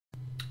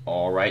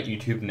Alright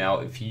YouTube, now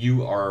if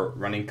you are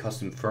running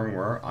custom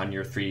firmware on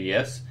your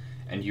 3DS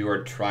and you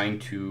are trying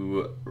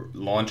to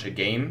launch a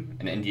game,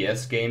 an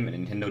NDS game, a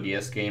Nintendo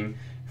DS game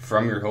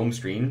from your home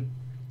screen,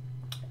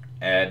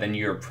 then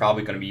you're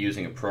probably going to be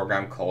using a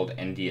program called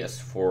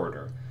NDS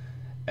Forwarder,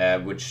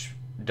 which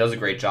does a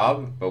great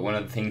job, but one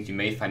of the things you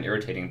may find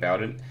irritating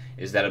about it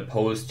is that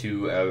opposed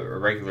to a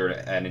regular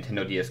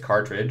Nintendo DS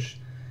cartridge,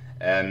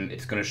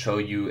 it's going to show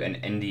you an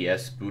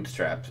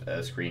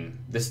NDS-Boostrap screen.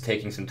 This is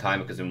taking some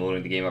time because I'm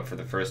loading the game up for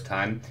the first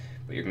time,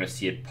 but you're going to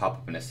see it pop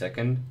up in a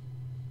second.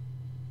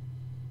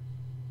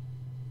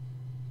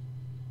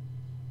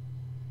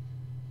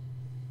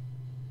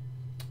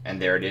 And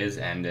there it is,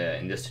 and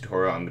in this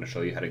tutorial I'm going to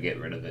show you how to get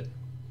rid of it.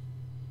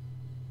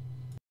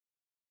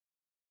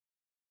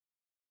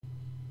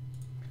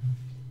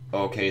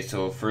 Okay,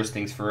 so first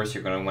things first,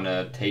 you're going to want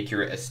to take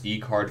your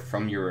SD card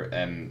from your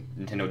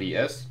Nintendo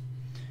DS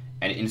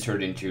and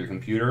insert it into your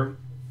computer.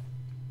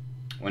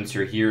 Once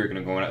you're here, you're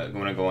going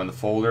to go in the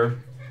folder,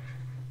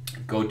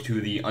 go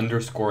to the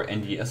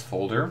 _NDS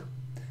folder,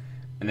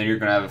 and then you're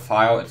going to have a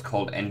file. It's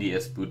called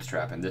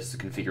NDS-Boostrap, and this is a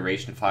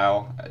configuration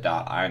file, a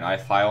 .ini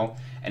file,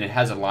 and it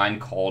has a line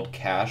called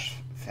cache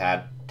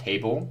fat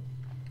table,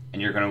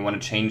 and you're going to want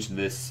to change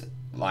this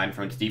line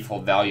from its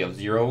default value of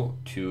 0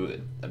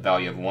 to a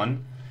value of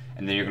 1,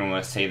 and then you're going to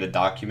want to save the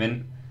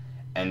document,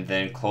 and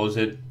then close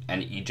it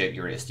and eject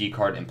your SD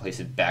card and place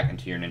it back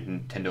into your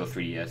Nintendo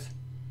 3DS.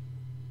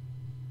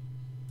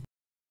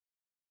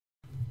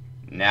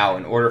 Now,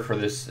 in order for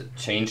this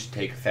change to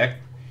take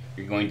effect,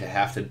 you're going to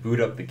have to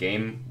boot up the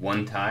game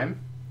one time,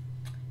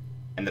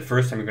 and the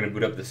first time you're going to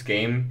boot up this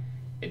game,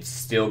 it's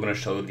still going to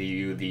show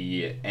you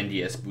the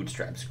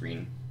NDS-Boostrap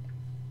screen.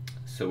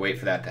 So wait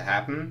for that to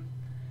happen,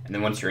 and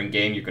then once you're in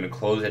game, you're going to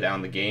close it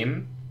down the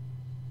game,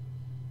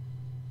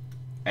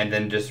 and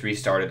then just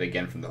restart it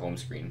again from the home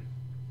screen.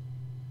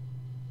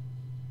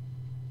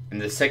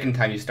 And the second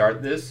time you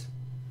start this,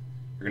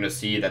 you're going to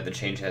see that the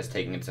change has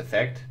taken its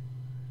effect,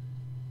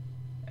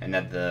 and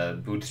that the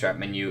Bootstrap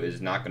menu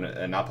is not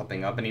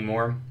popping up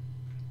anymore,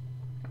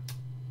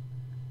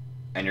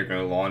 and you're going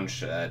to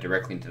launch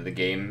directly into the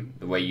game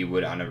the way you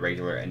would on a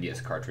regular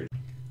NDS cartridge.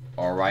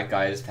 Alright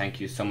guys,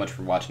 thank you so much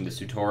for watching this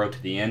tutorial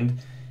to the end.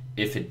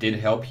 If it did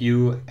help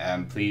you,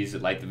 please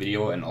like the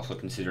video and also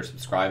consider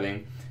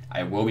subscribing.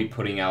 I will be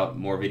putting out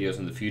more videos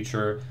in the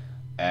future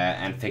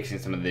and fixing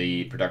some of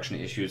the production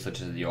issues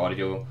such as the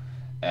audio.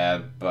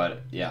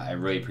 But yeah, I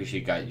really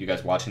appreciate you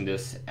guys watching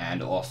this,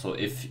 and also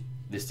if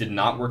this did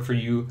not work for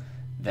you,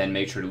 then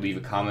make sure to leave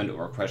a comment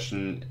or a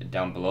question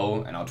down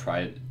below, and I'll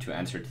try to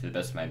answer it to the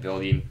best of my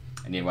ability.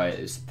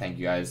 Anyways, thank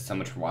you guys so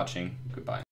much for watching. Goodbye.